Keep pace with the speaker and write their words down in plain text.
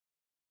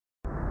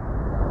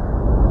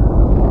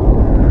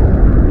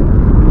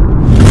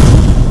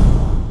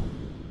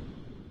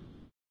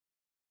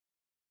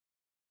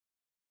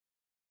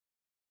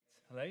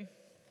Hello,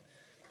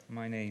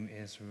 my name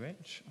is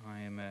Rich. I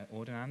am an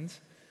ordinand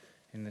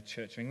in the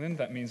Church of England.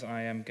 That means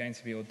I am going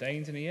to be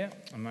ordained in a year.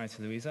 I'm married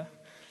to Louisa,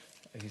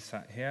 who's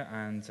sat here,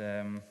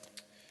 and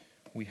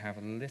we have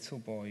a little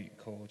boy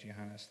called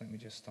Johannes. Let me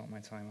just start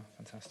my timer.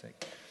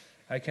 Fantastic.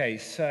 Okay,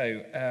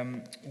 so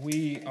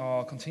we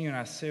are continuing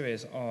our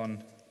series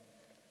on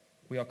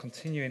the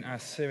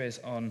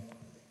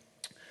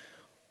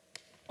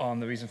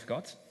reason for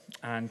God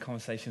and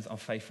conversations on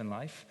faith and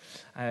life.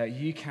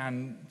 You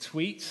can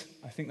tweet.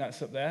 I think that's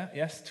up there.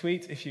 Yes,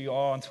 tweet if you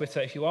are on Twitter.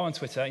 If you are on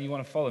Twitter and you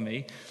want to follow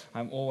me,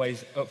 I'm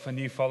always up for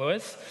new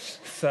followers.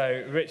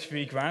 So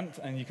RichGrant,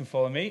 and you can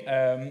follow me.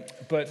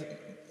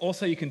 But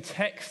also you can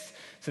text.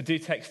 So do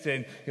text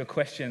in your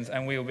questions,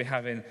 and we will be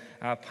having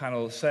our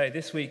panel. So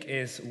this week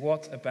is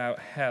What About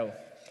Hell?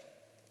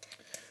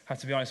 I have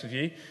to be honest with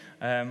you.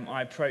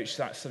 I approached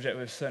that subject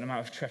with a certain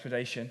amount of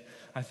trepidation.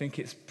 I think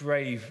it's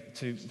brave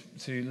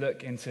to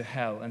look into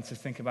hell and to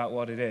think about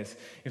what it is.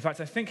 In fact,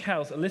 I think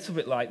hell's a little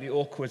bit like the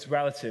awkward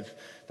relative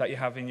that you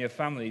have in your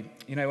family.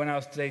 You know, when I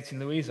was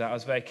dating Louisa, I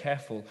was very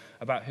careful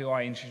about who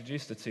I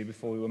introduced her to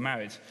before we were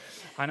married.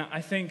 And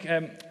I think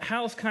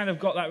hell's kind of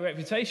got that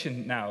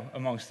reputation now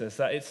amongst us,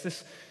 that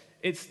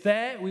it's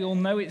there, we all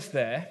know it's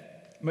there,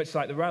 much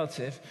like the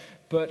relative,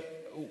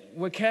 but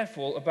we're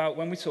careful about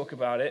when we talk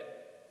about it,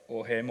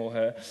 or him or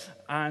her,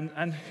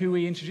 and who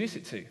we introduce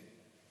it to.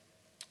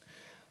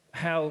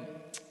 Hell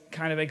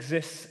kind of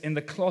exists in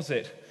the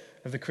closet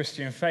of the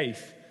Christian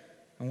faith,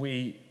 and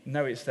we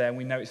know it's there and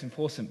we know it's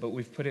important, but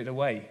we've put it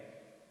away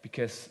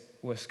because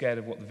we're scared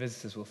of what the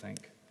visitors will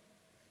think.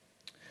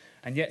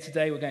 And yet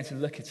today we're going to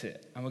look at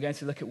it, and we're going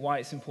to look at why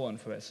it's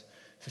important for us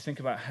to think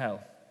about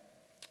hell,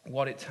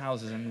 what it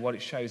tells us and what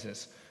it shows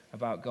us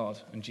about God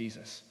and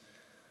Jesus,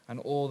 and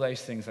all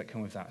those things that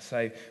come with that.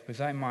 So with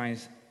that in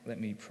mind, let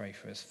me pray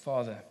for us.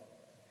 Father,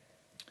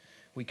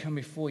 we come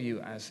before you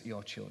as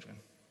your children.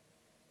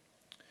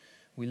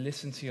 We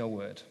listen to your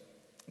word.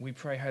 We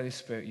pray, Holy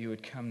Spirit, you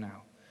would come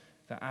now,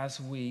 that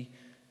as we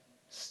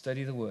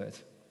study the word,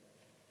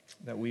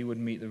 that we would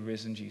meet the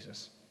risen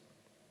Jesus,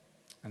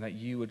 and that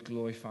you would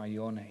glorify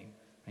your name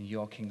and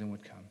your kingdom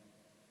would come.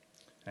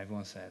 And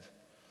everyone said,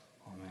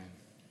 Amen.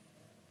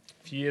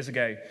 A few years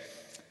ago,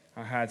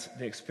 I had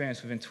the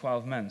experience within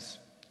 12 months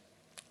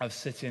of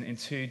sitting in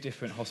 2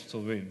 different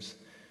hospital rooms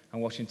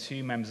and watching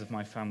 2 members of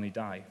my family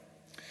die.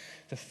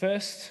 The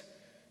first,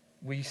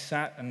 we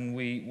sat and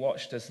we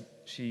watched as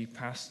she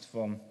passed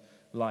from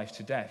life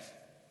to death.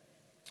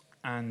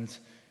 And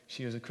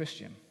she was a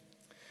Christian.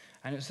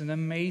 And it was an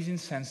amazing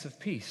sense of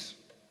peace.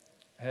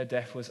 Her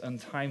death was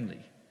untimely.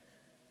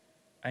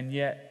 And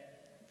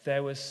yet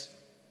there was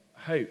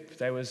hope.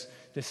 There was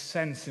this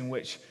sense in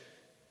which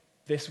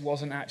this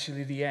wasn't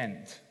actually the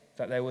end,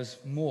 that there was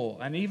more.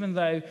 And even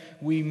though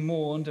we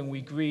mourned and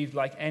we grieved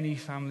like any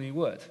family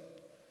would,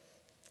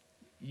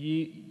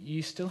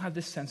 you still had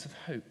this sense of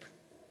hope.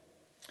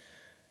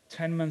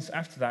 10 months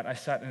after that, I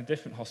sat in a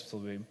different hospital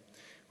room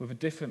with a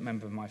different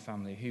member of my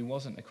family who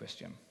wasn't a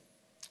Christian.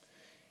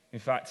 In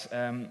fact,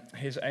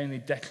 his only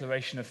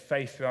declaration of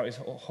faith throughout his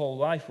whole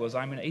life was,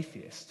 I'm an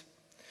atheist.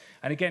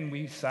 And again,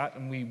 we sat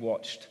and we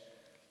watched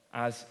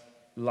as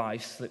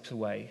life slipped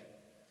away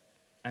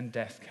and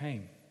death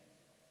came.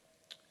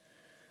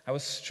 I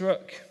was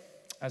struck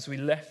as we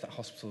left that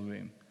hospital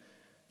room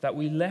that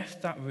we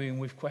left that room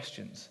with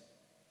questions.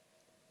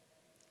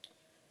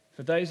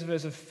 For those of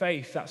us of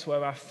faith, that's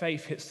where our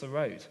faith hits the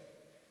road,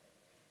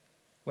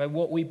 where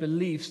what we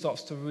believe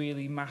starts to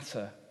really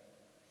matter.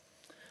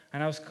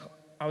 And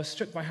I was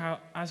struck by how,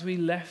 as we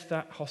left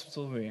that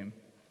hospital room,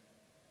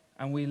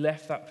 and we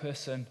left that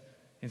person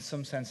in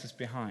some senses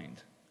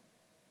behind,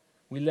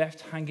 we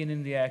left hanging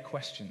in the air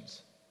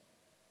questions.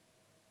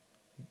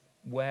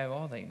 Where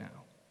are they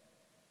now?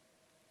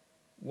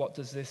 What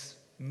does this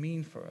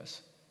mean for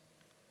us?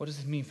 What does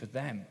this mean for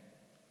them?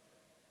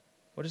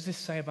 What does this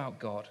say about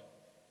God?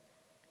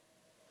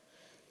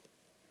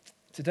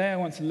 Today I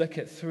want to look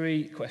at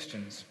 3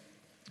 questions.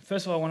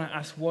 First of all, I want to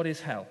ask, what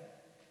is hell?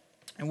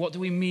 And what do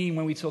we mean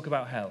when we talk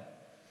about hell?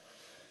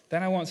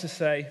 Then I want to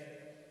say,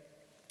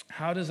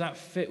 how does that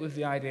fit with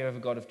the idea of a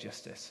God of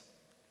justice?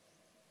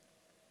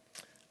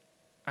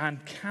 And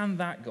can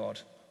that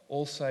God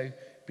also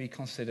be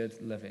considered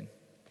loving?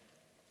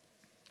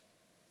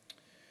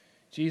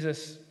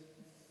 Jesus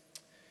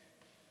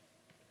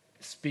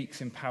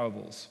speaks in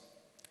parables.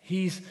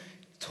 He's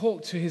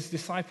talked to his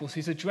disciples,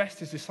 he's addressed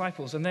his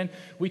disciples, and then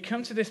we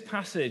come to this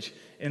passage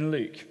in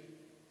Luke,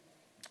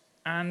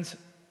 and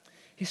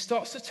he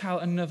starts to tell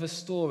another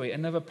story,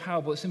 another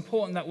parable. It's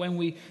important that when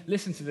we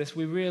listen to this,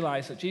 we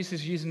realize that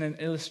Jesus is using an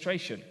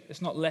illustration.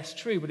 It's not less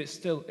true, but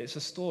it's a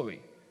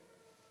story.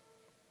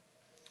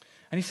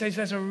 And he says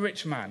there's a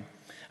rich man,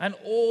 and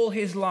all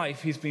his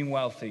life he's been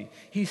wealthy.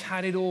 He's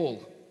had it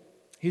all.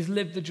 He's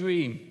lived the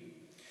dream.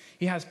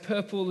 He has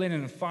purple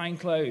linen and fine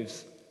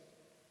clothes.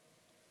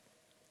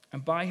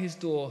 And by his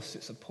door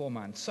sits a poor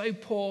man, so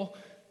poor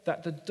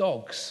that the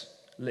dogs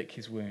lick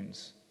his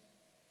wounds.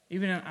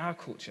 Even in our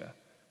culture,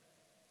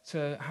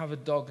 to have a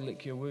dog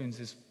lick your wounds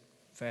is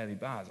fairly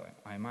bad,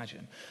 I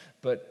imagine.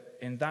 But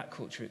in that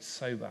culture, it's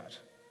so bad.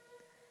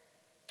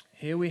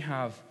 Here we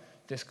have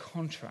this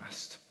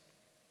contrast.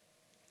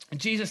 And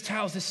Jesus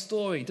tells this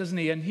story, doesn't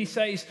he? And he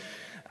says,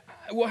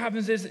 what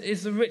happens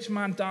is the rich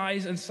man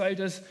dies, and so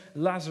does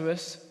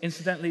Lazarus.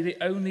 Incidentally, the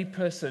only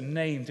person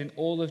named in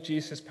all of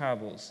Jesus'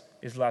 parables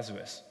is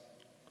Lazarus.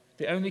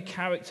 The only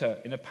character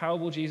in a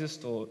parable Jesus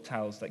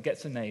tells that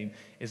gets a name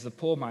is the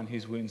poor man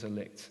whose wounds are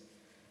licked.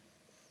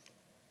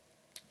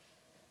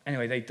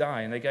 Anyway, they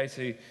die and they go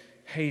to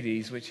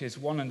Hades, which is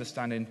one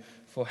understanding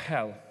for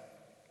hell.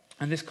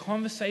 And this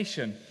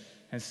conversation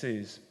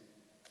ensues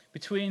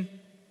between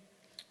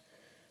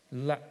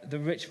the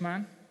rich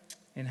man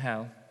in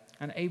hell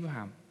and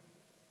Abraham.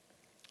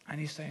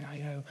 And he's saying,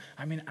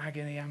 I'm in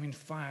agony, I'm in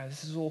fire,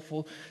 this is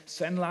awful.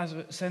 Send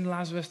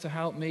Lazarus to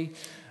help me.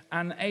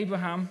 And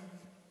Abraham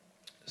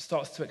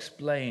starts to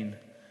explain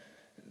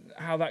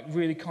how that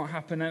really can't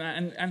happen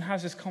and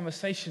has this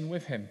conversation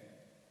with him.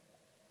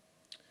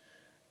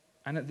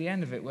 And at the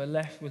end of it, we're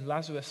left with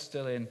Lazarus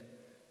still in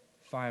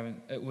fire,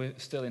 we're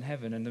still in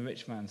heaven, and the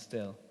rich man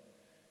still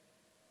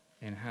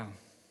in hell.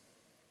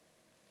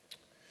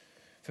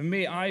 For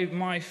me,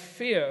 my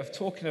fear of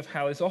talking of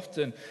hell is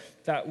often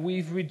that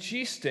we've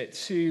reduced it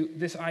to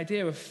this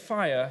idea of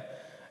fire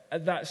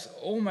that's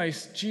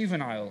almost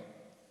juvenile.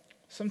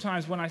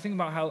 Sometimes when I think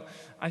about hell,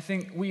 I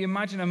think we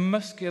imagine a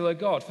muscular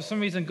God. For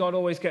some reason, God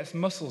always gets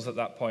muscles at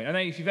that point. I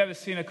don't know if you've ever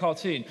seen a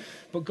cartoon,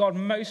 but God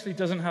mostly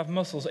doesn't have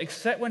muscles,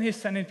 except when he's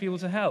sending people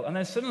to hell. And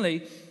then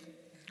suddenly,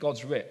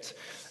 God's ripped.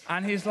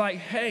 And he's like,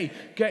 hey,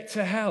 get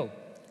to hell.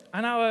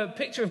 And our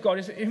picture of God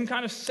is him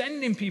kind of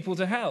sending people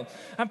to hell.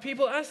 And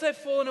people, as they're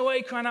falling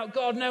away, crying out,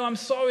 God, no, I'm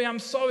sorry.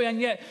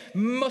 And yet,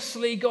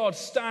 muscly God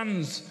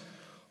stands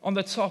on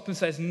the top and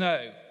says,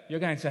 no, you're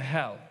going to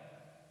hell.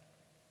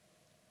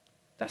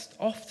 That's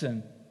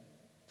often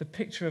the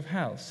picture of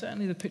hell.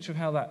 Certainly the picture of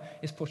hell that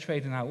is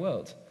portrayed in our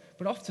world.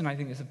 But often I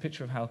think it's a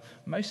picture of hell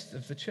most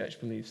of the church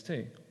believes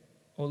too.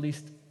 Or at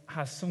least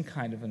has some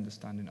kind of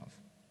understanding of.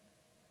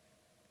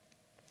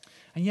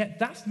 And yet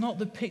that's not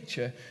the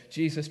picture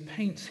Jesus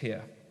paints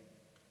here.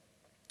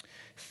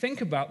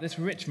 Think about this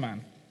rich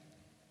man.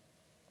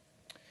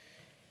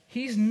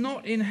 He's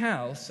not in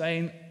hell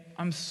saying,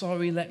 I'm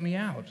sorry, let me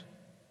out.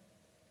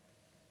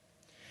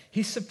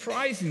 He's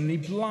surprisingly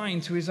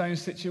blind to his own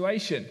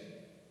situation.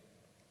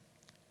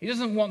 He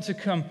doesn't want to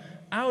come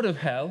out of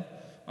hell,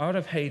 out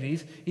of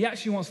Hades. He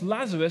actually wants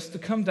Lazarus to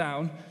come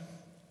down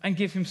and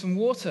give him some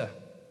water.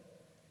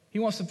 He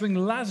wants to bring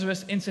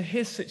Lazarus into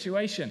his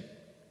situation.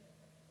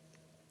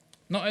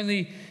 Not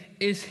only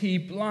is he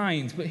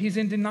blind, but he's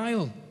in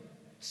denial.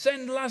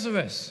 Send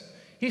Lazarus.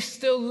 He's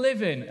still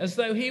living as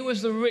though he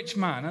was the rich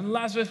man and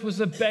Lazarus was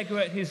the beggar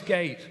at his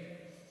gate.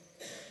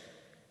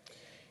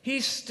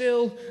 He's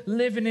still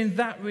living in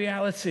that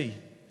reality.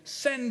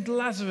 Send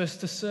Lazarus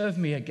to serve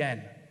me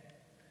again.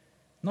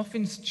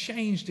 Nothing's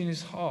changed in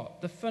his heart.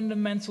 The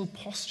fundamental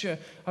posture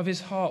of his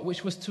heart,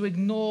 which was to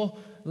ignore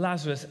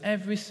Lazarus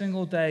every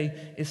single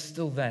day, is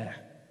still there.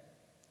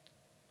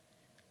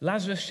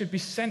 Lazarus should be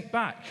sent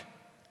back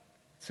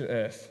to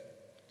earth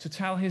to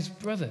tell his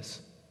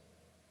brothers.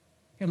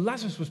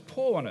 Lazarus was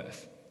poor on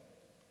earth.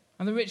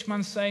 And the rich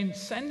man's saying,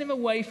 send him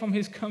away from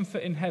his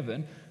comfort in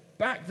heaven,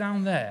 back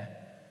down there,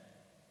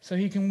 so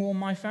he can warn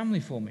my family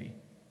for me.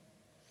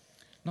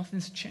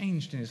 Nothing's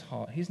changed in his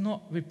heart. He's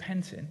not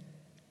repenting.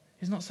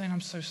 He's not saying,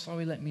 I'm so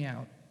sorry, let me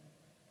out.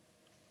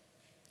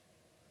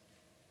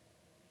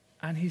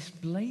 And he's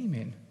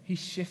blaming. He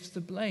shifts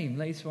the blame.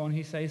 Later on,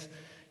 he says,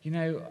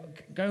 go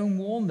and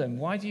warn them.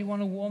 Why do you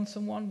want to warn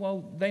someone?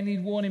 Well, they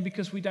need warning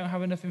because we don't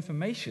have enough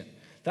information.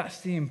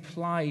 That's the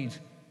implied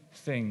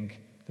thing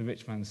the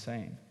rich man's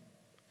saying.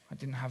 I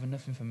didn't have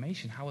enough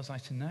information. How was I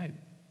to know?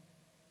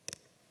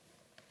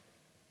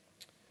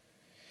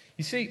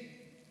 You see,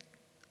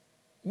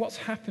 what's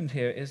happened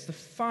here is the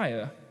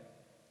fire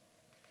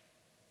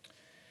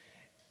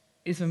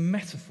is a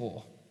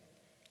metaphor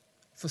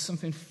for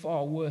something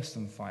far worse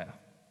than fire.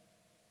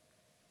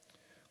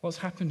 What's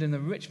happened in the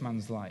rich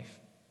man's life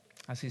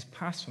as he's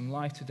passed from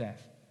life to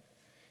death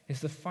is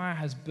the fire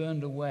has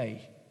burned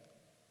away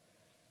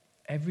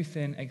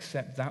everything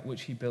except that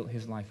which he built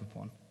his life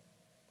upon.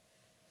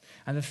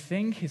 And the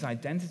thing his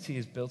identity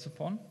is built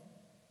upon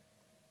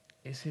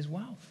is his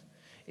wealth,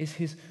 is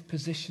his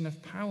position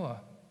of power,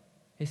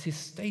 is his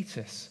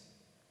status.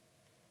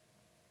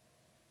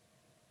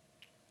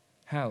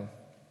 Hell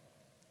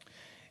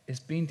is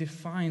being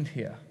defined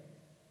here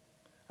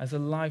as a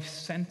life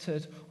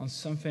centered on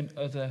something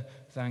other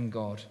than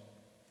God.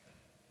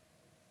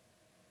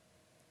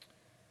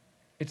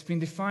 It's been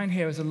defined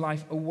here as a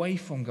life away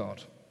from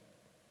God.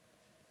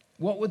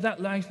 What would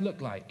that life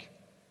look like?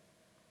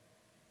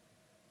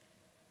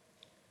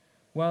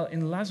 Well, in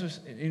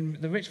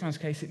the rich man's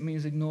case, it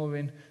means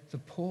ignoring the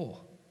poor.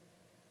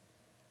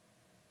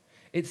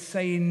 It's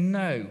saying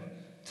no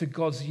to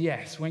God's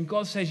yes. When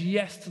God says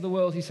yes to the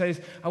world, he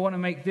says, I want to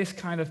make this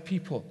kind of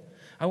people.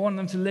 I want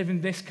them to live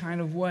in this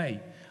kind of way.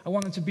 I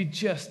want them to be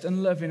just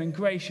and loving and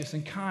gracious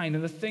and kind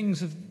and the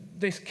things of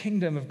this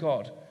kingdom of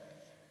God.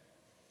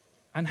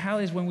 And hell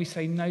is when we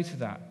say no to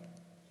that.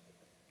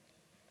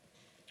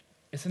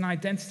 It's an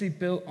identity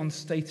built on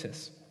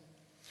status.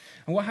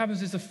 And what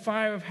happens is the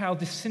fire of hell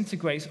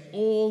disintegrates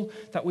all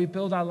that we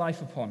build our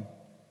life upon.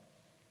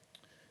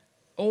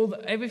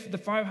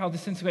 The fire of hell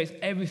disintegrates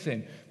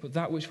everything but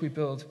that which we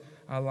build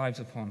our lives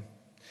upon.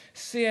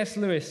 C.S.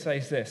 Lewis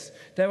says this: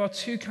 there are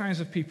two kinds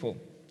of people.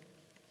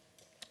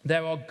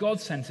 There are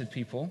God-centered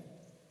people,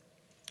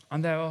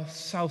 and there are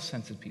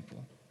self-centered people.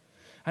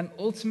 And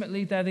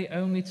ultimately, they're the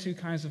only two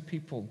kinds of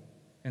people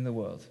in the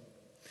world.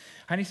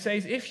 And he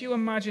says, if you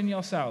imagine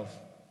yourself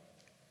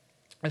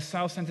a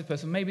self-centered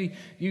person, maybe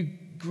you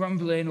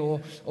grumbling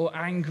or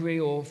angry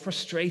or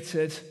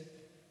frustrated,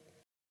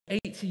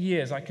 80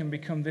 years I can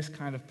become this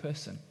kind of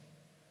person.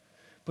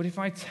 But if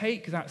I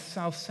take that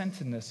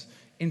self-centeredness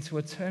into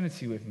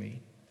eternity with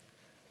me,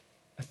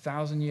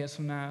 1,000 years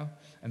from now,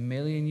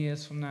 1,000,000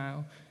 years from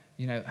now,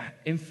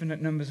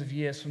 infinite numbers of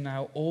years from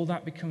now, all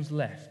that becomes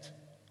left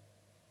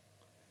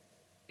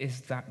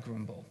is that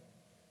grumble.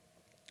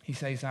 He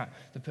says that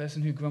the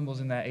person who grumbles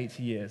in their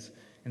 80 years,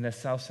 in their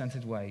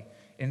self-centered way,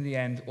 in the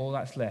end, all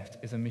that's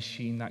left is a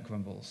machine that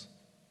grumbles.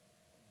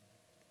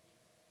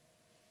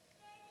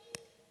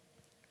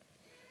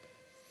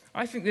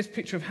 I think this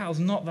picture of hell is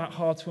not that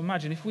hard to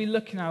imagine. If we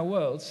look in our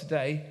world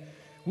today,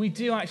 we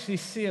do actually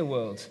see a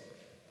world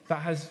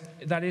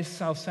that is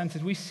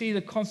self-centered. We see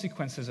the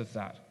consequences of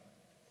that.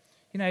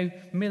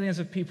 Millions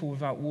of people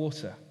without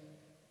water,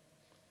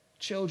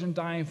 children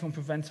dying from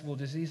preventable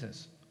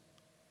diseases,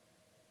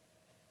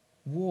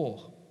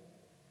 war,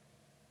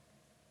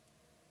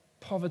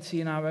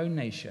 poverty in our own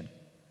nation.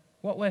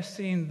 What we're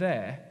seeing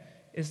there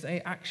is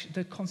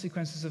the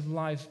consequences of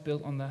lives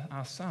built on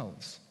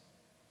ourselves.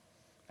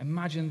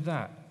 Imagine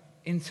that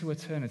into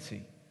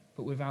eternity,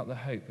 but without the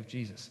hope of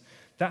Jesus.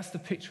 That's the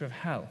picture of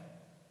hell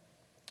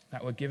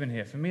that we're given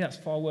here. For me, that's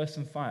far worse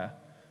than fire.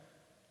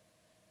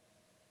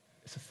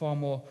 It's a far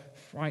more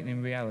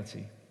frightening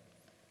reality.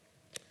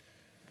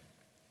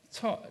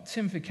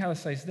 Timothy Keller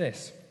says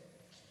this: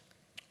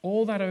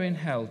 all that are in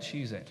hell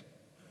choose it.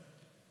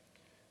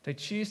 They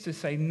choose to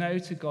say no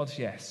to God's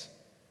yes.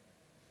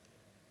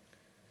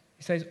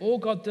 He says all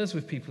God does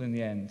with people in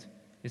the end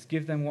is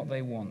give them what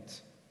they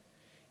want,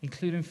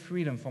 including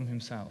freedom from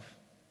himself.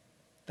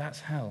 That's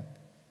hell.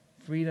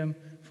 Freedom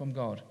from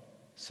God.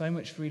 So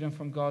much freedom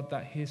from God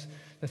that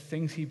the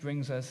things he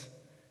brings us,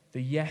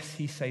 the yes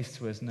he says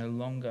to us, no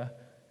longer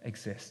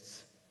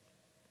exists.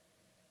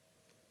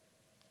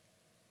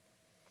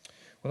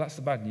 Well, that's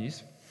the bad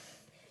news.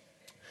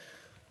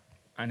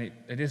 And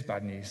it is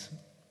bad news.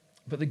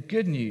 But the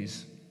good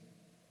news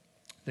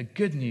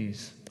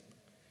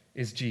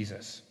is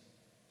Jesus.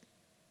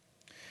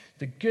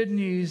 The good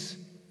news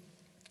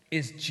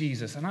is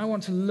Jesus. And I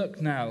want to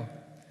look now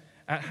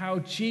at how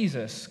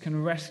Jesus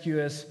can rescue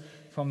us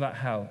from that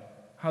hell.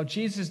 How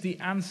Jesus is the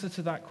answer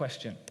to that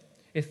question.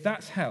 If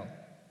that's hell,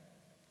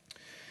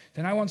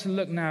 then I want to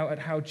look now at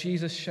how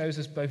Jesus shows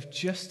us both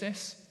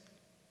justice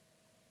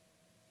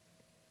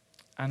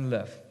and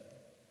love.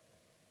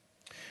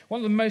 One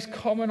of the most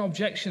common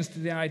objections to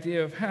the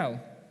idea of hell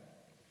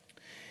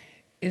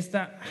is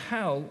that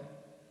hell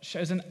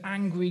shows an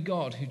angry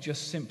God who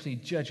just simply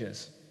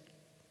judges.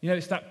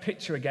 It's that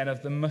picture again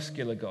of the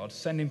muscular God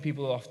sending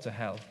people off to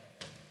hell.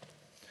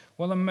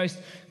 One of the most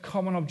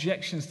common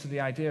objections to the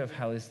idea of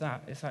hell is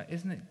that,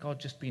 isn't it God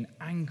just being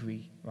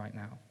angry right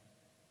now?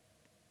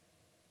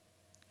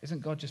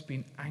 Isn't God just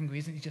being angry?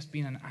 Isn't he just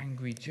being an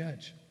angry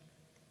judge?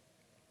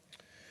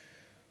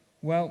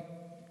 Well,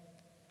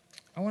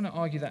 I want to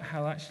argue that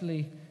hell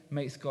actually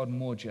makes God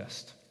more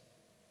just.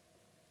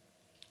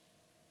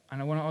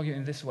 And I want to argue it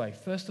in this way.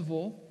 First of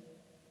all,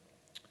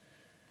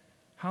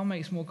 hell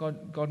makes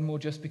God more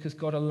just because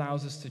God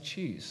allows us to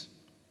choose.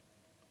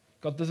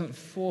 God doesn't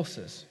force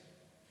us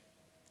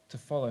to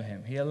follow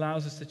him. He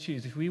allows us to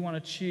choose. If we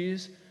want to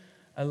choose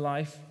a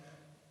life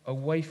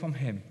away from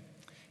him,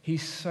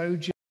 he's so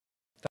just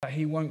that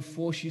he won't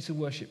force you to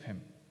worship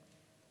him.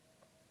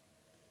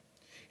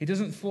 He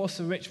doesn't force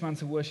a rich man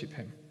to worship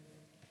him.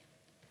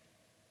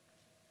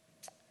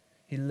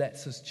 He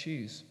lets us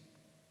choose.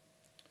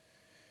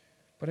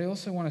 But I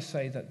also want to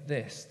say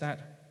that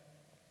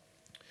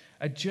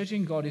a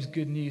judging God is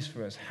good news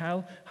for us.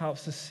 Hell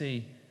helps us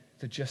see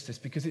the justice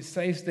because it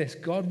says this: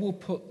 God will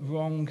put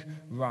wrong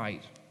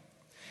right.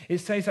 It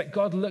says that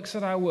God looks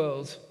at our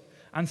world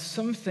and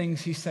some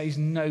things he says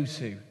no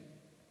to.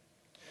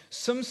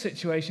 Some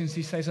situations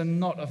he says are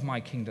not of my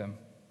kingdom.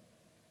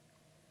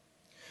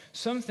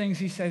 Some things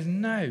he says,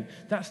 no,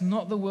 that's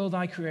not the world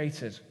I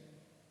created.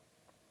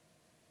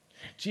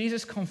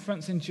 Jesus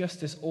confronts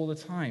injustice all the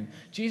time.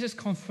 Jesus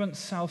confronts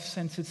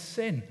self-centered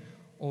sin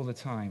all the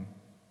time.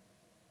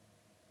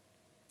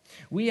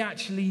 We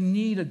actually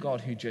need a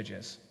God who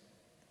judges.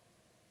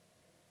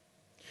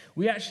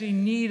 We actually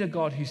need a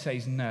God who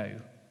says, no,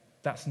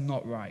 that's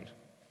not right.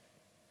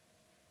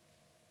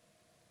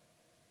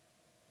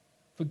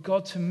 For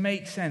God to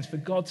make sense, for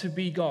God to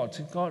be God,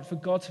 for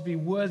God to be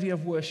worthy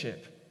of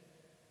worship,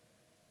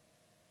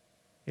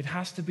 it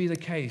has to be the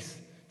case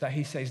that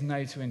he says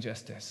no to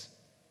injustice.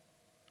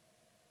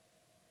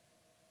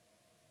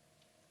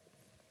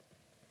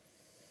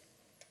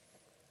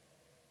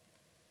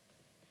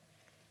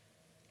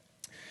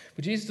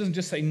 But Jesus doesn't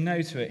just say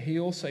no to it, he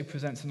also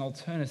presents an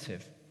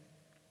alternative.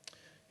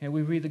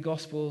 We read the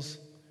Gospels,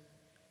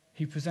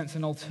 he presents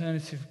an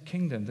alternative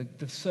kingdom,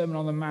 the Sermon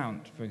on the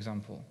Mount, for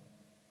example.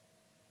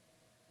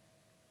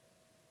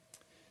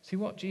 See,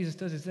 what Jesus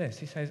does is this.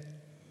 He says,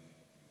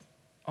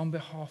 on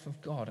behalf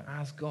of God,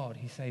 as God,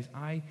 he says,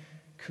 I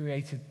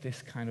created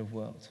this kind of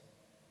world.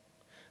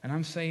 And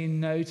I'm saying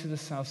no to the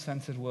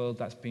self-centered world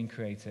that's been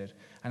created.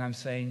 And I'm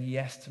saying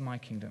yes to my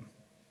kingdom.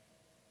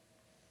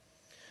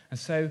 And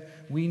so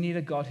we need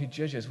a God who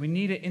judges. We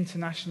need it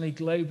internationally,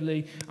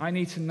 globally. I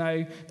need to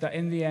know that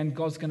in the end,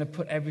 God's going to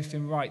put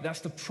everything right.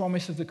 That's the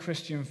promise of the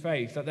Christian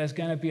faith, that there's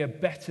going to be a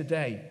better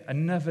day,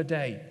 another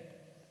day.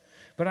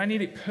 But I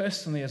need it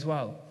personally as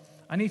well.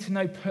 I need to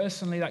know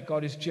personally that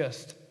God is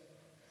just.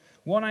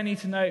 One, I need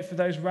to know it for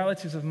those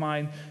relatives of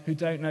mine who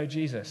don't know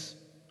Jesus.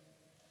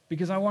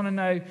 Because I want to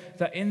know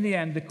that in the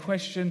end,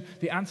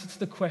 the answer to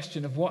the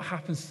question of what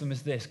happens to them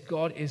is this: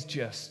 God is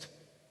just.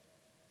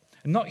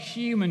 And not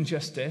human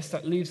justice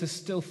that leaves us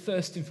still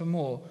thirsting for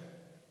more,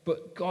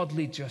 but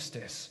godly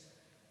justice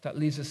that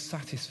leaves us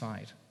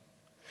satisfied.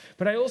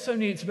 But I also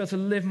need to be able to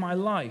live my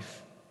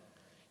life.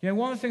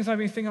 One of the things I've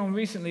been thinking on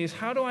recently is,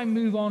 how do I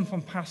move on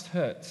from past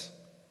hurts?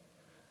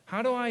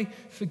 How do I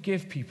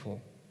forgive people?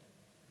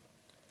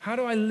 How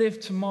do I live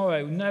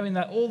tomorrow knowing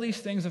that all these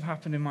things have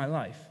happened in my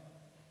life?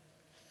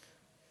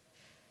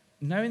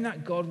 Knowing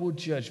that God will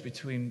judge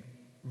between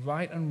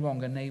right and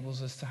wrong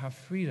enables us to have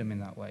freedom in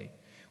that way.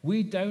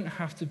 We don't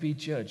have to be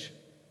judged.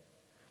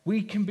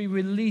 We can be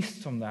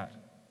released from that.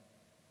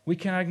 We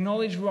can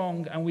acknowledge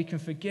wrong and we can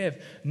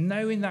forgive,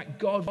 knowing that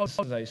God loves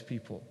those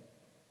people.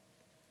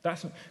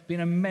 That's been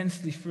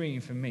immensely freeing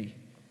for me.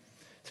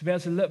 To be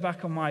able to look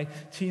back on my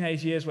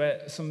teenage years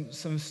where some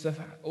stuff,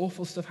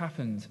 awful stuff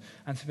happened,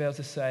 and to be able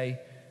to say,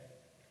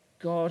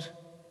 God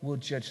will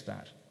judge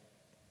that.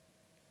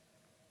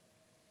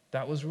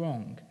 That was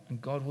wrong,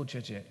 and God will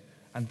judge it.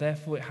 And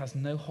therefore it has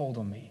no hold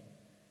on me,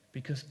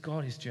 because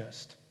God is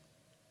just.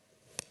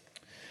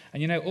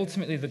 And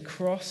ultimately the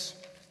cross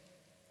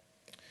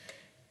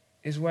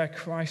is where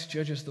Christ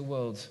judges the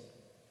world.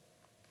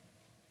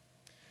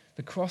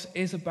 The cross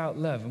is about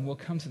love, and we'll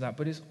come to that,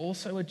 but it's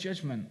also a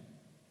judgment.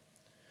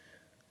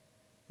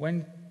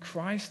 When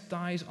Christ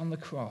dies on the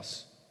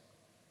cross,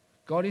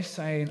 God is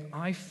saying,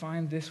 I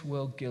find this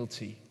world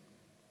guilty.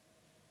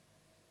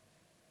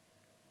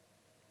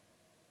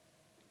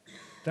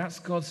 That's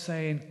God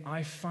saying,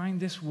 I find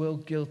this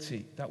world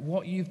guilty, that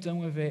what you've done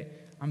with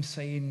it, I'm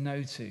saying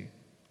no to.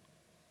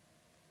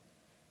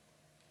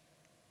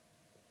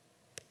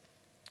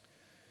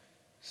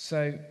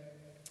 So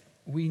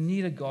we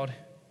need a God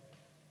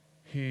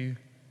who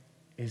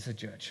is a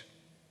judge,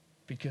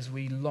 because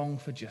we long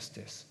for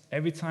justice.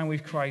 Every time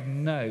we've cried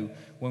no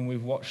when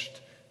we've watched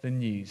the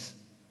news,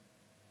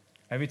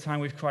 every time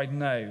we've cried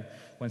no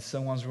when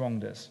someone's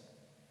wronged us,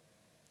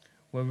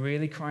 we're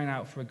really crying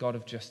out for a God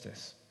of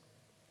justice.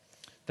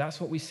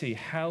 That's what we see.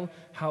 Hell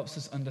helps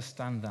us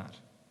understand that.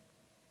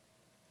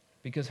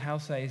 Because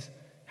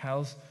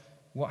hell's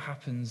what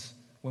happens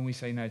when we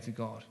say no to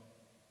God.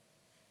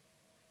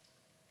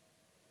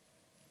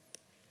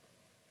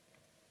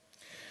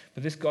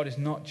 But this God is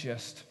not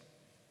just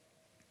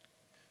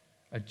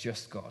a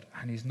just God,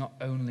 and he's not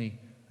only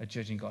a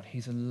judging God,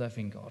 he's a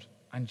loving God.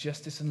 And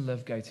justice and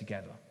love go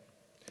together.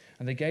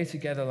 And they go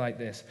together like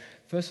this.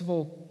 First of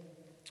all,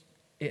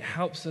 it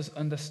helps us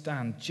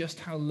understand just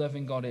how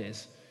loving God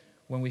is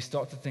when we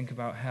start to think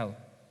about hell.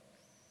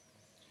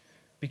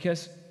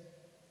 Because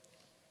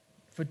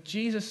for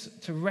Jesus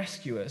to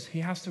rescue us,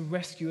 he has to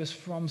rescue us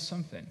from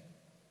something.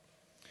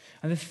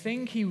 And the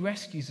thing he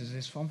rescues us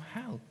is from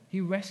hell. He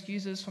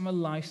rescues us from a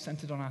life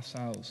centered on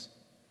ourselves.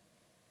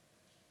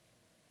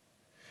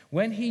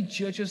 When he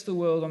judges the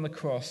world on the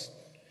cross,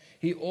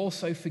 he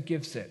also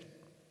forgives it.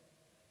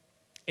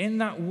 In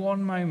that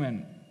one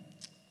moment,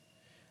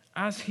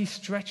 as he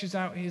stretches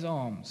out his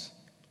arms,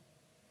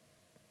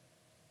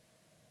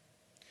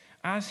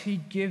 as he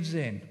gives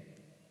in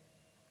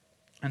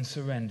and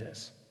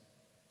surrenders,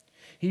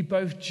 he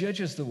both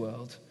judges the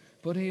world,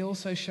 but he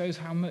also shows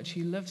how much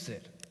he loves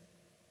it.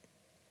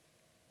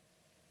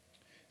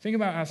 Think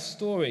about our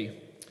story.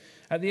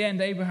 At the end,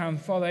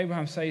 Father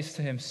Abraham says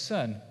to him,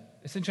 son.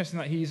 It's interesting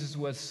that he uses the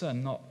word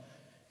son, not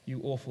you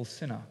awful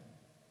sinner.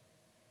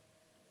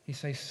 He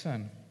says,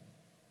 son,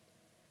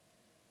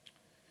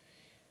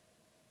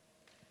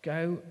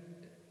 go,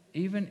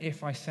 even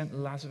if I sent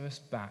Lazarus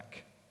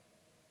back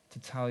to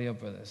tell your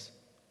brothers,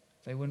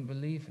 they wouldn't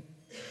believe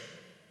it.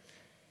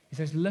 He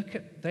says,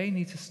 they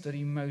need to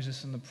study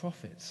Moses and the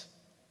prophets.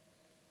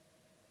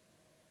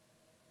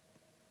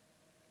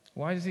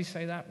 Why does he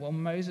say that? Well,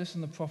 Moses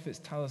and the prophets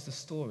tell us the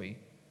story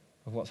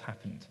of what's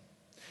happened.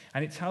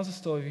 And it tells a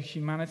story of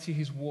humanity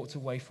who's walked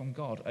away from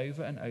God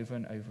over and over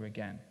and over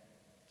again.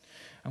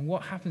 And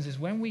what happens is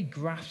when we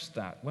grasp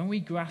that, when we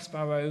grasp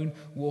our own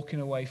walking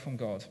away from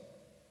God,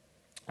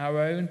 our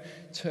own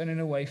turning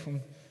away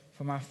from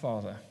our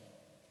Father,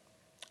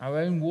 our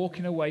own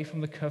walking away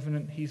from the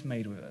covenant he's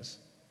made with us,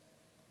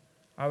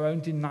 our own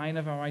denying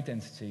of our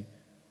identity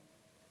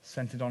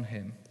centered on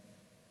him,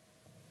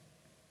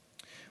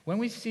 When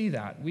we see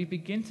that, we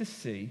begin to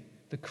see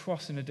the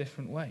cross in a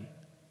different way.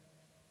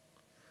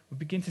 We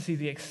begin to see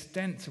the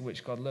extent to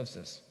which God loves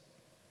us.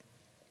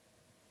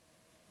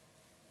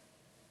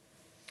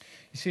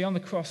 You see, on the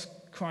cross,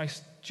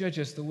 Christ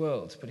judges the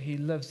world, but he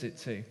loves it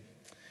too.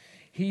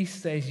 He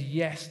says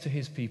yes to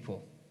his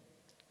people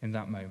in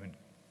that moment.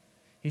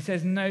 He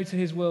says no to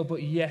his world,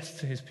 but yes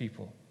to his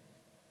people.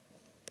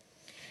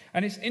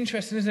 And it's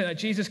interesting, isn't it, that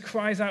Jesus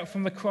cries out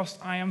from the cross,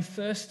 I am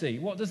thirsty.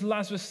 What does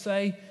Lazarus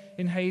say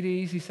in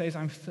Hades? He says,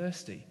 I'm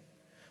thirsty.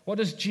 What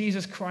does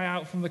Jesus cry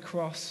out from the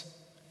cross?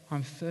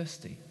 I'm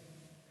thirsty.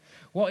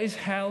 What is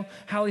hell?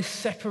 Hell is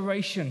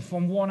separation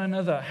from one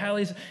another. Hell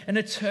is an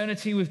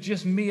eternity with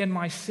just me and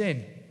my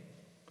sin.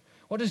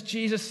 What does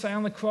Jesus say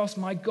on the cross?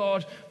 My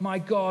God,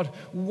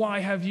 why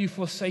have you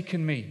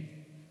forsaken me?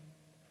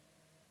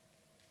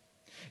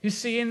 You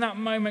see, in that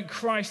moment,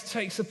 Christ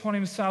takes upon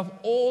himself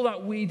all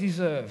that we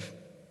deserve.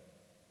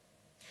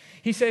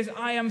 He says,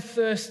 I am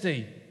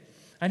thirsty,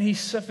 and he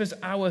suffers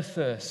our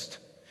thirst.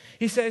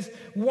 He says,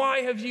 why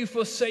have you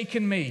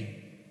forsaken me?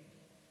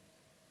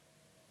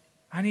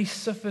 And he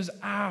suffers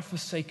our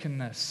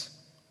forsakenness.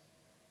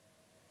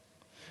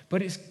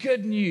 But it's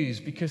good news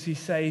because he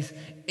says,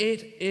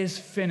 it is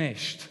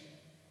finished.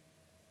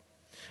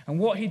 And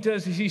what he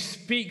does is he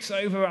speaks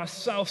over our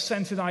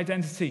self-centered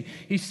identity.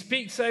 He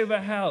speaks over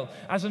hell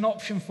as an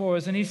option for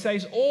us. And he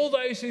says, all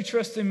those who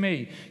trust in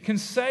me can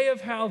say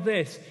of hell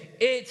this,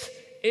 it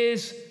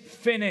is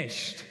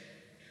finished.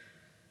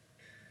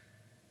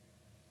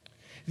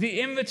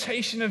 The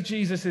invitation of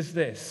Jesus is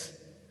this,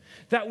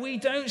 that we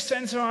don't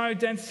center our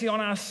identity on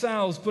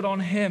ourselves, but on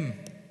him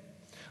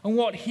and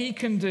what he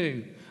can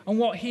do and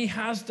what he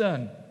has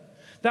done.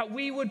 That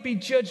we would be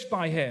judged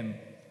by him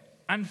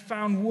and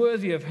found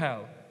worthy of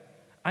hell,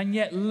 and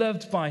yet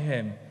loved by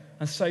him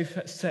and so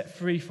set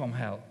free from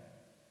hell.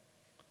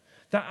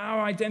 That our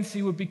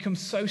identity would become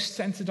so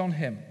centered on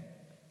him.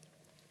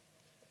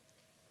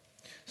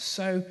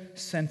 So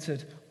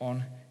centered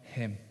on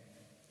him.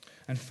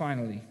 And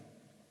finally,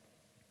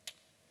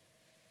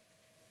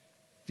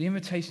 the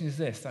invitation is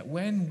this, that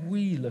when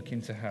we look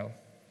into hell,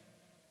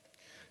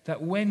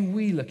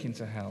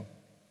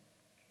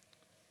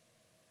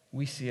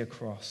 we see a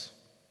cross.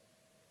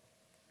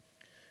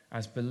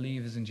 As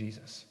believers in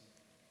Jesus,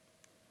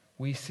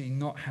 we see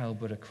not hell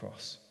but a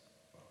cross.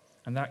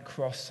 And that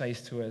cross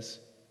says to us,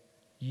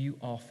 you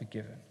are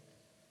forgiven.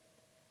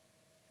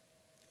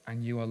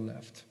 And you are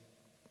loved.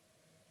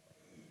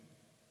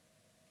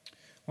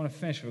 I want to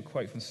finish with a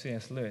quote from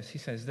C.S. Lewis. He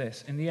says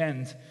this, in the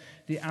end,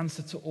 the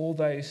answer to all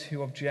those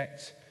who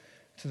object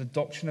to the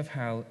doctrine of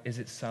hell is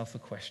itself a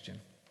question.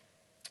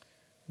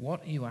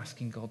 What are you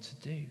asking God to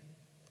do?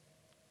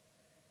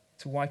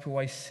 To wipe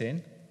away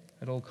sin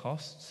at all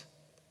costs?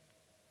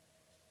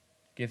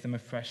 Give them a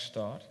fresh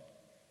start?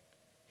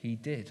 He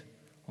did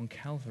on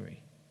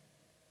Calvary.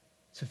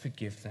 To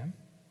forgive them?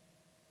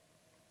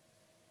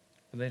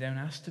 But they don't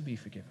ask to be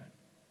forgiven.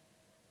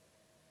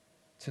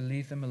 To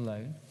leave them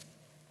alone?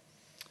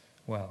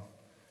 Well,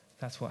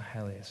 that's what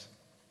hell is.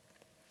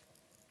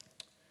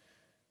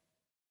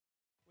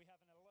 We have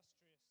an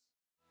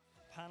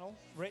illustrious panel.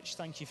 Rich,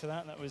 thank you for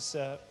that. That was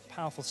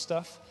powerful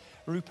stuff.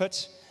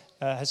 Rupert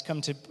has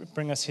come to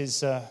bring us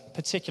his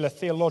particular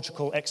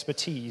theological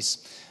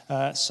expertise.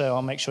 So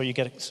I'll make sure you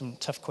get some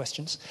tough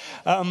questions.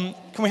 Can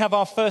we have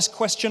our first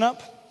question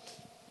up?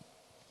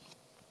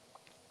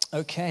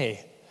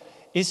 Okay.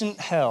 Isn't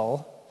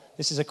hell,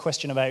 this is a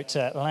question about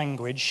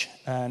language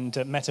and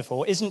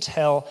metaphor, isn't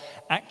hell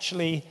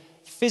actually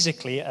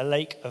physically a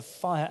lake of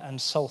fire and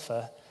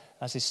sulfur,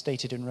 as is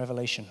stated in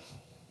Revelation?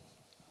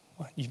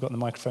 Well, you've got the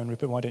microphone,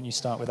 Rupert. Why don't you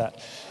start with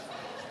that?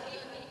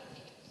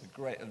 The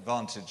great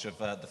advantage of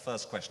the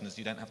first question is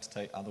you don't have to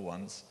take other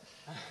ones.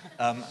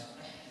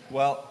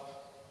 Well,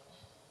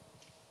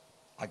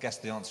 I guess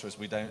the answer is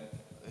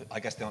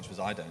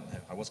I don't know.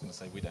 I was going to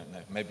say we don't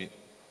know. Maybe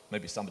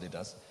somebody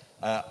does.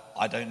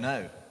 I don't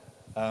know.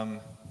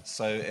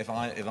 So if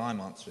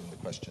I'm answering the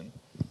question,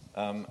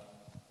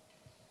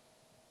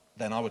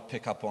 then I would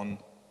pick up on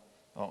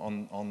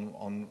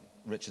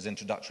Rich's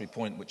introductory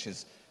point, which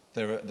is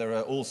there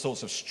are all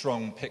sorts of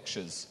strong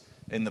pictures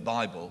in the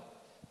Bible,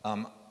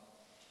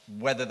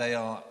 whether they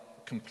are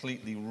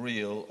completely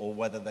real or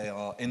whether they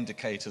are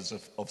indicators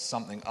of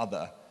something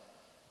other.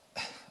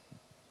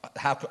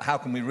 How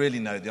can we really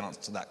know the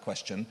answer to that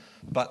question?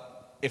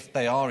 But if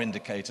they are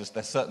indicators,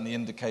 they're certainly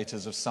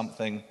indicators of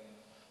something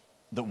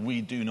that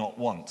we do not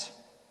want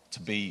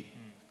to be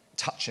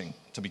touching,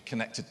 to be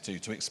connected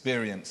to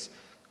experience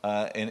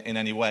in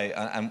any way.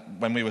 And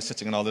when we were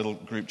sitting in our little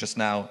group just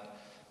now,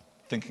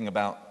 thinking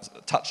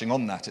about touching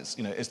on that, it's,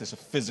 is this a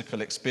physical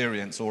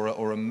experience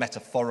or a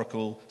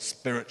metaphorical,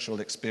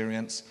 spiritual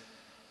experience?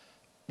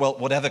 Well,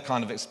 whatever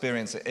kind of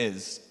experience it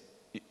is,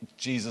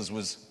 Jesus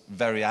was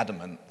very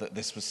adamant that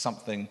this was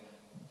something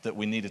that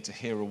we needed to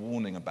hear a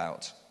warning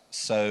about.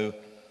 So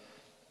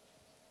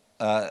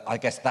I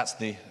guess that's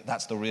the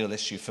real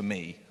issue for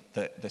me,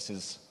 that this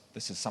is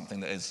something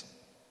that is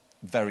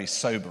very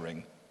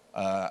sobering,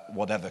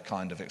 whatever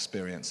kind of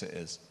experience it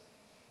is.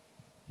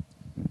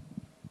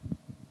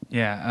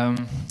 Yeah,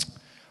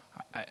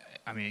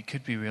 I mean, it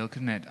could be real,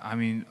 couldn't it? I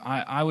mean,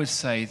 I would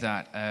say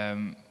that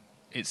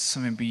it's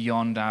something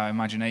beyond our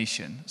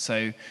imagination.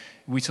 So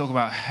we talk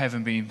about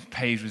heaven being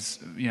paved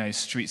with,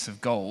 streets of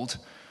gold.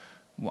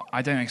 Well,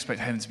 I don't expect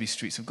heaven to be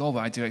streets of gold,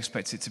 but I do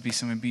expect it to be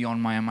something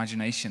beyond my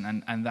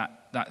imagination, and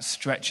that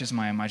stretches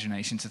my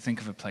imagination to think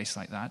of a place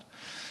like that.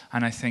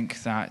 And I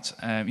think that,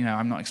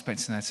 I'm not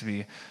expecting there to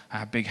be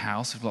a big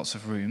house with lots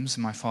of rooms.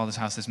 In my father's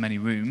house, there's many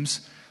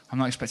rooms. I'm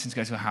not expecting to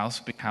go to a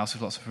big house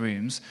with lots of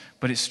rooms,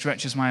 but it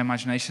stretches my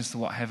imagination as to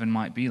what heaven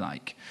might be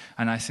like.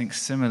 And I think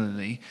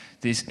similarly,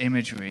 this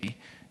imagery,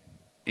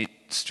 it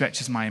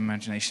stretches my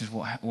imagination as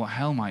what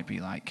hell might be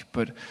like.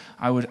 But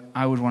I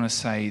would want to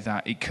say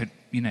that it could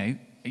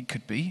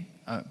be.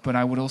 But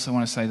I would also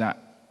want to say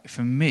that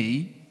for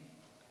me,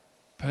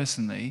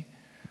 personally,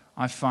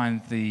 I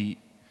find it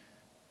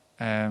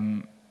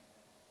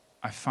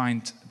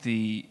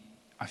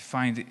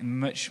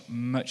much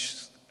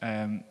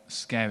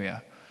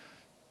scarier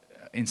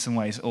in some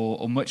ways,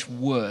 or much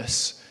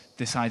worse,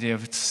 this idea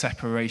of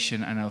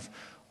separation and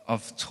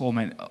of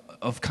torment,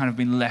 of kind of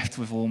being left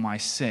with all my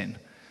sin,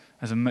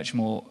 as a much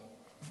more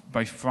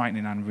both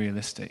frightening and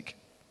realistic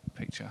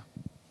picture.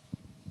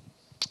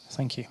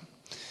 Thank you.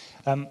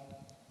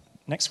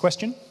 Next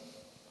question.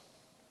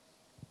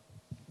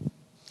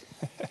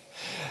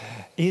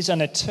 Is an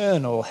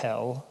eternal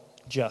hell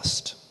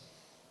just?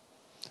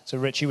 So,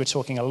 Rich, you were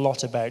talking a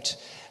lot about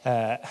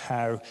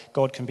how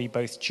God can be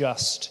both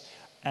just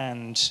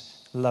and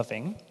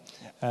loving,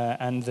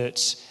 and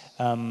that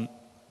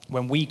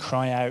when we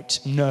cry out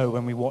no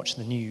when we watch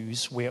the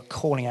news, we are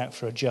calling out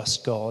for a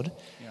just God.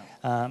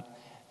 Yeah.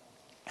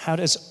 How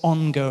does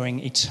ongoing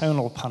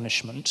eternal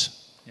punishment,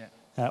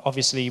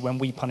 obviously when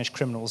we punish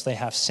criminals, they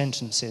have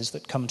sentences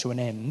that come to an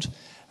end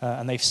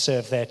and they've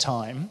served their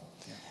time.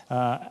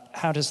 Yeah.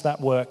 How does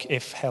that work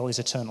if hell is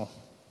eternal?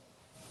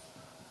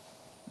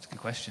 That's a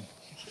good question.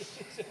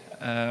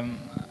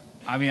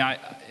 I mean,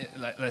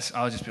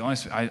 I'll just be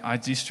honest. I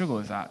do struggle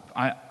with that.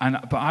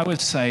 But I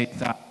would say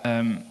that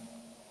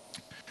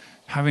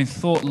having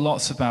thought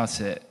lots about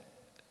it,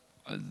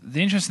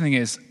 the interesting thing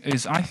is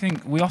I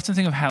think we often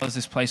think of hell as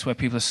this place where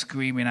people are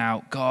screaming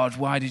out, "God,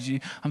 why did you?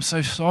 I'm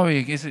so sorry.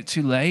 Is it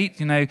too late?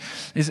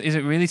 Is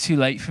it really too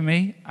late for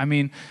me?" I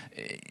mean,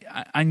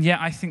 and yet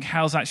I think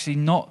hell's actually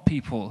not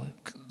people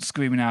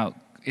screaming out,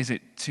 "Is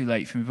it too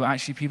late for me?" But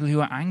actually people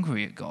who are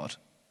angry at God.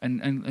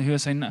 And who are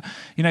saying, no.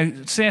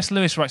 C.S.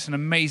 Lewis writes an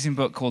amazing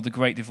book called The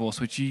Great Divorce,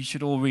 which you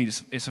should all read.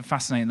 It's a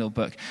fascinating little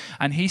book.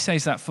 And he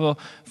says that for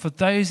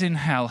those in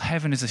hell,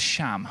 heaven is a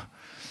sham.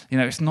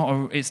 It's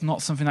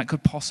not something that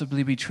could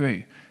possibly be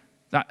true.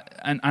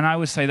 And I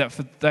would say that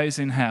for those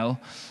in hell,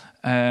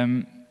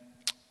 and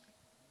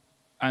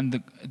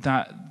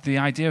that the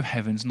idea of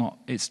heaven's not.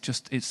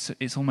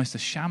 It's almost a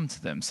sham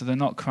to them. So they're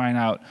not crying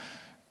out,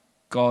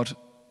 "God,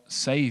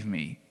 save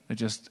me."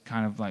 They're just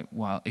kind of like,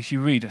 well, if you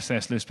read a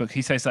C.S. Lewis book,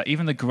 he says that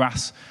even the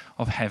grass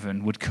of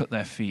heaven would cut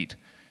their feet.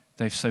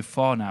 They're so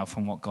far now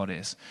from what God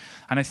is.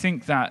 And I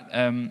think that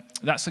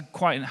that's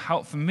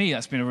for me,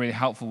 that's been a really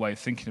helpful way of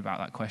thinking about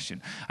that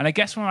question. And I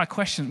guess one of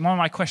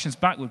my questions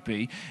back would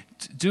be,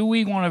 do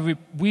we want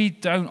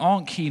to,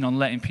 aren't keen on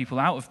letting people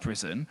out of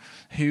prison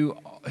who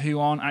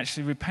aren't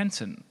actually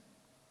repentant?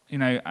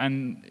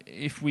 And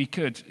if we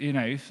could,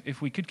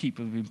 if we could keep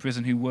people in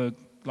prison who were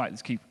like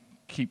to keep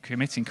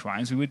committing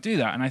crimes, we would do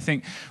that. And I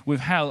think with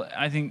hell,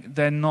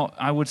 they're not.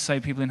 I would say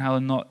people in hell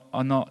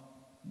are not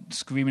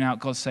screaming out,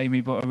 "God save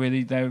me," but are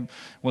really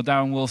what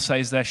Darren Wolf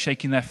says, they're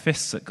shaking their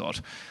fists at God.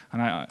 And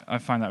I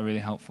find that really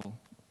helpful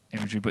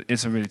imagery. But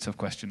it's a really tough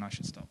question. I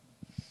should stop.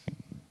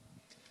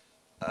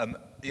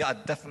 I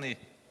definitely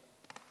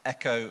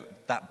echo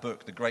that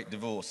book, The Great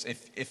Divorce.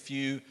 If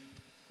you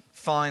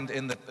find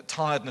in the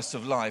tiredness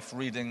of life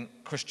reading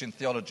Christian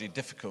theology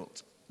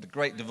difficult, The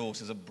Great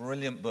Divorce is a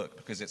brilliant book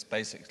because it's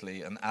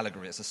basically an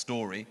allegory. It's a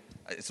story.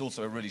 It's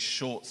also a really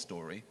short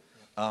story.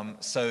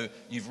 So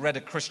you've read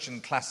a Christian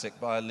classic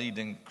by a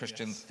leading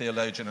Christian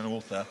theologian and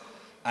author,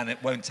 and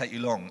it won't take you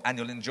long, and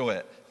you'll enjoy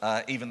it,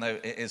 even though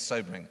it is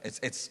sobering.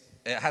 It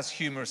has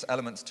humorous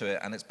elements to it,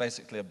 and it's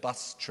basically a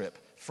bus trip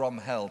from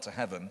hell to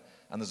heaven,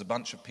 and there's a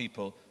bunch of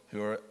people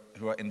who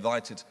are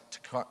invited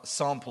to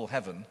sample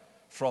heaven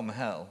from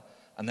hell,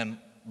 and then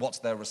what's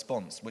their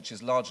response, which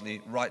is largely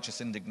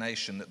righteous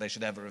indignation that they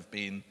should ever have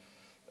been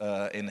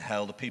in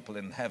hell. The people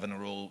in heaven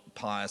are all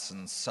pious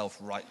and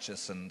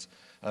self-righteous, and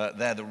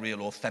they're the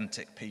real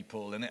authentic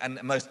people.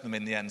 And most of them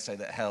in the end say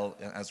that hell,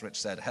 as Rich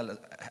said,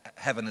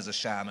 heaven is a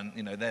sham,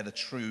 and they're the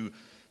true,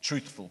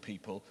 truthful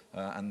people,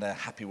 and they're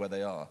happy where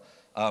they are.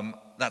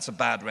 That's a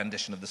bad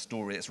rendition of the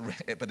story,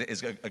 but it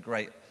is a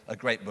great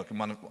book,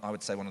 and I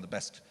would say one of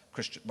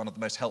the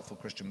most helpful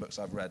Christian books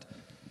I've read.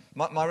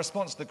 My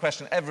response to the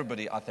question,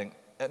 everybody, I think,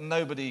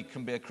 nobody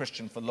can be a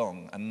Christian for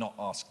long and not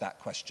ask that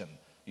question.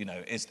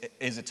 Is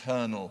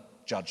eternal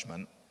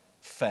judgment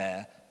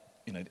fair?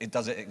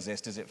 Does it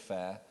exist? Is it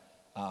fair?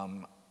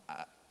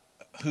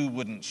 Who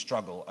wouldn't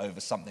struggle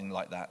over something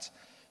like that?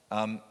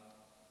 And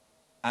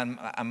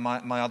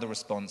my other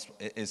response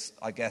is,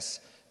 I guess,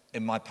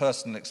 in my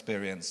personal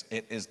experience,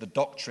 it is the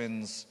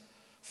doctrines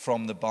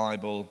from the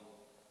Bible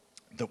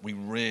that we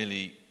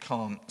really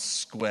can't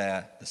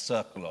square the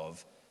circle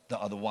of that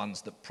are the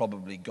ones that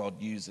probably God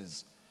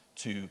uses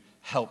to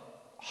help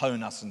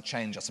hone us and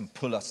change us and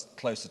pull us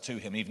closer to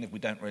him, even if we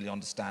don't really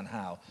understand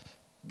how.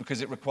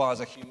 Because it requires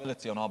a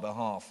humility on our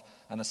behalf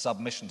and a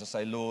submission to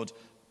say, Lord,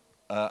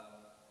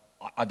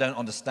 I don't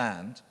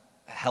understand,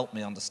 help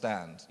me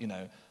understand.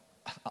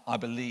 I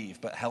believe,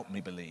 but help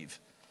me believe.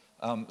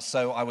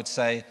 So I would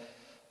say,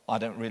 I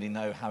don't really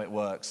know how it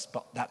works,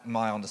 but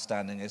my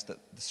understanding is that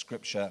the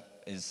scripture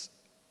is,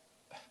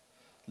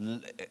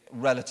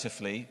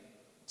 relatively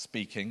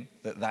speaking,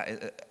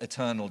 that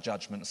eternal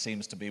judgment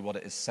seems to be what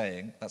it is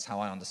saying. That's how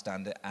I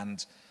understand it,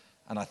 and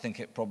I think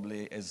it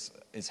probably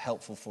is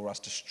helpful for us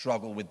to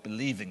struggle with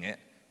believing it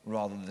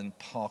rather than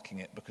parking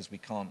it because we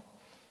can't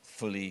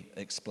fully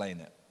explain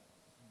it.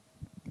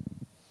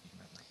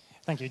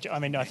 Thank you. I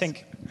mean, I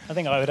think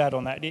I would add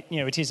on that.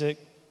 It is a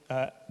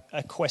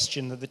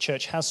question that the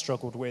church has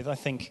struggled with, I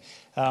think,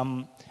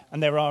 and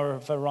there are a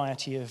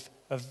variety of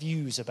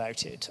views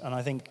about it. And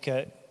I think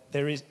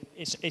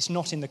it's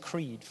not in the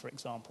creed, for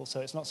example. So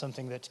it's not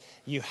something that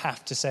you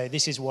have to say,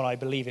 this is what I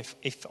believe.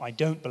 If I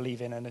don't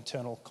believe in an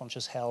eternal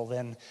conscious hell,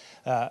 then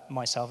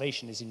my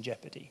salvation is in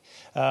jeopardy.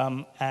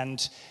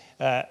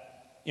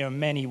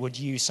 Many would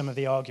use some of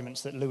the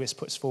arguments that Lewis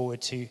puts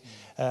forward to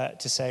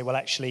say, well,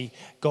 actually,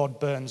 God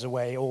burns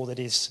away all that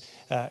is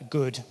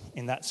good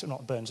in that, so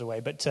not burns away,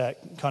 but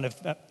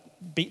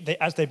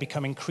as they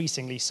become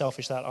increasingly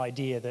selfish, that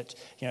idea that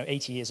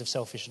 80 years of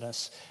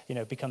selfishness,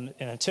 become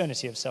an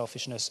eternity of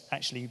selfishness,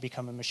 actually you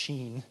become a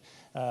machine,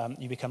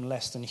 you become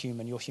less than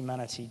human, your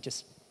humanity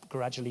just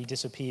gradually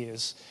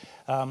disappears.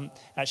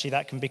 Actually,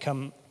 that can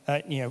become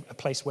a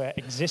place where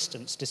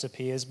existence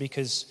disappears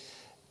because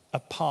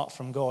apart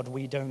from God,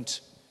 we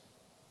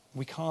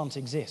can't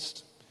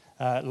exist.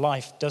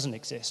 Life doesn't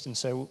exist, and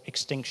so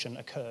extinction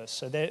occurs.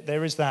 So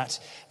there is that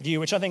view,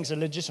 which I think is a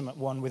legitimate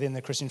one within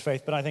the Christian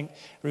faith, but I think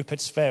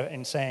Rupert's fair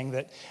in saying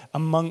that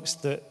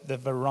amongst the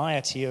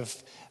variety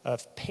of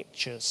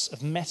pictures,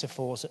 of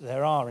metaphors that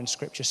there are in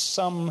Scripture,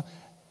 some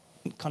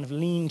kind of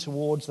lean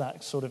towards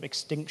that sort of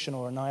extinction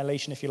or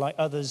annihilation, if you like.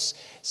 Others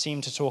seem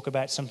to talk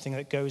about something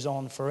that goes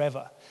on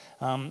forever.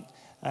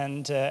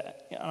 And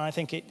I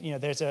think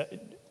there's a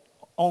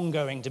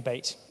ongoing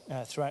debate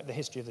throughout the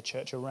history of the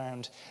church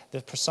around the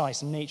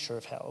precise nature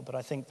of hell, but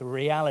I think the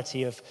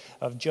reality of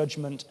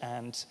judgment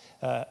and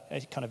a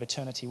kind of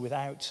eternity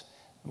without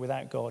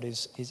God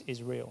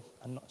is real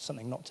and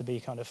something not to be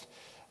kind of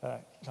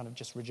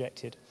just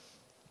rejected.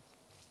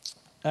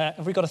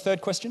 Have we got a third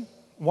question?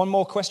 One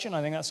more question,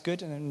 I think that's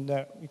good, and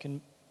then we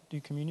can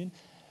do communion.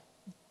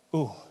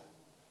 Ooh.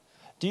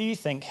 Do you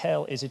think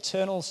hell is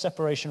eternal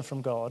separation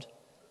from God,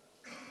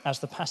 as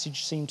the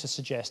passage seemed to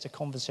suggest, a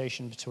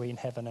conversation between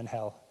heaven and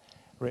hell?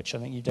 Rich, I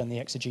think you've done the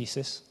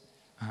exegesis.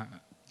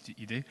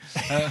 You do?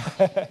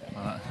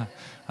 Well,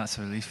 that's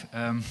a relief.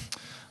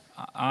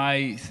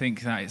 I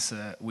think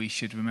that we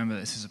should remember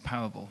that this is a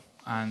parable,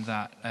 and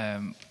that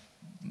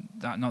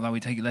not that we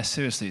take it less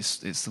seriously.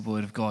 It's the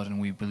word of God,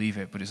 and we believe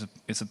it, but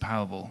it's a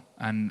parable,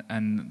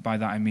 and by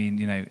that I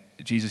mean,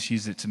 Jesus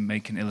used it to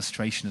make an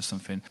illustration of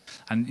something,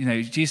 and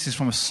Jesus is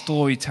from a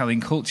storytelling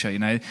culture,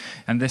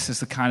 and this is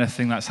the kind of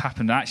thing that's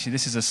happened. Actually,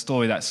 this is a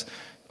story that's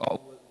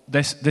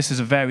this is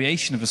a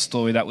variation of a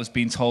story that was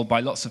being told by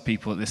lots of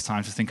people at this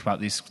time to think about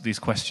these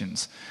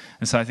questions.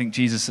 And so I think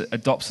Jesus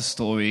adopts a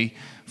story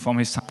from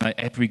his time, like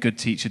every good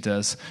teacher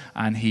does,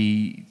 and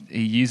he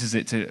uses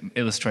it to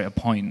illustrate a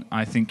point.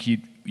 I think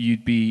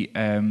you'd be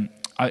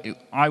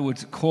I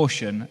would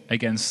caution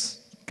against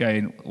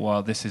going,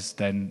 well, this is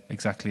then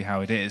exactly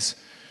how it is,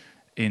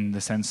 in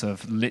the sense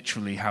of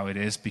literally how it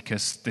is,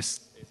 because this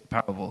is a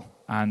parable.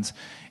 And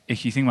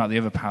if you think about the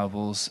other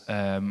parables,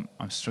 I'm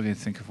struggling to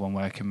think of one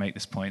where I can make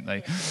this point.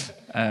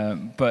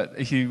 But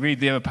if you read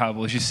the other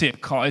parables, you see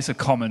it's a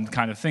common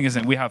kind of thing,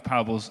 isn't it? We have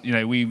parables,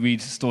 we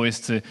read stories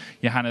to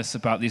Johannes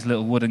about these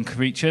little wooden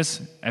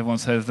creatures.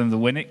 Everyone's heard of them, the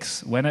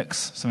Wenux,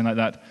 something like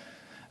that.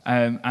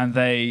 And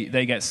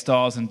they get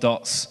stars and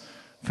dots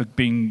for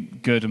being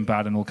good and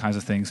bad and all kinds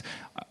of things.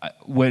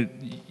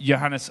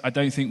 Johannes, I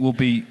don't think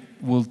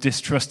will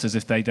distrust us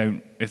if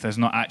there's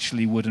not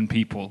actually wooden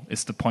people.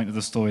 It's the point of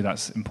the story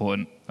that's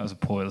important. That was a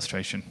poor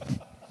illustration.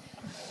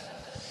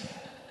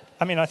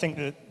 I mean, I think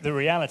that the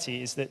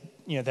reality is that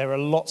there are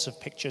lots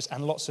of pictures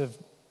and lots of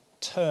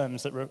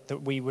terms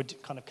that we would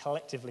kind of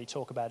collectively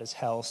talk about as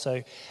hell.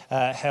 So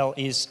hell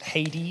is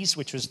Hades,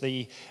 which was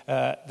the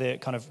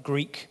kind of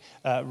Greek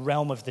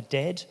realm of the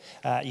dead.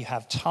 You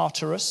have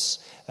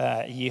Tartarus.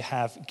 You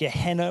have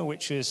Gehenna,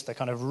 which is the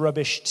kind of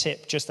rubbish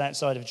tip just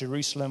outside of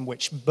Jerusalem,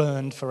 which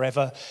burned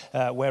forever,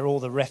 where all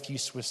the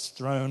refuse was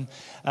thrown.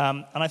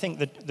 And I think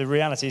that the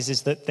reality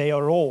is that they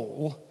are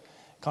all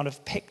kind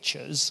of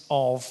pictures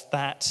of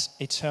that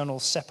eternal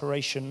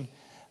separation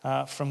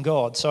from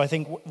God. So I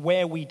think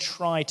where we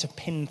try to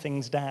pin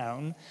things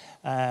down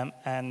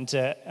and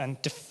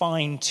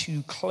define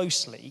too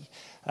closely,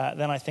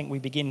 then I think we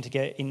begin to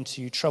get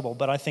into trouble.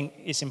 But I think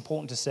it's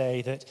important to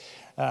say that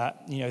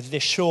the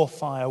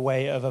surefire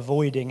way of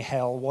avoiding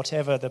hell,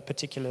 whatever the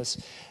particulars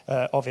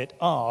of it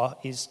are,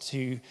 is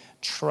to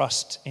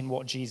trust in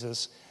what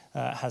Jesus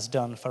has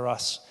done for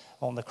us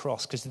on the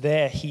cross, because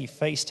there he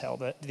faced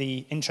hell.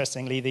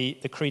 Interestingly,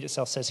 the creed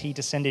itself says he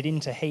descended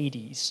into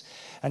Hades,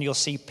 and you'll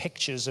see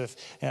pictures of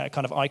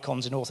kind of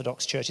icons in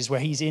Orthodox churches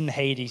where he's in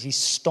Hades, he's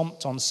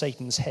stomped on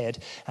Satan's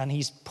head, and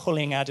he's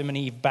pulling Adam and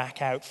Eve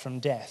back out from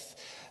death.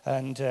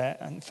 And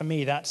for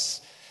me,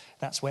 that's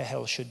where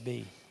hell should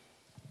be.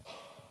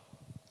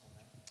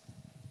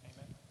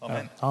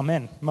 Amen.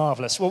 Amen.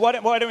 Marvelous. Well,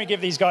 why don't we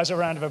give these guys a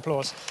round of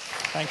applause?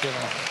 Thank you.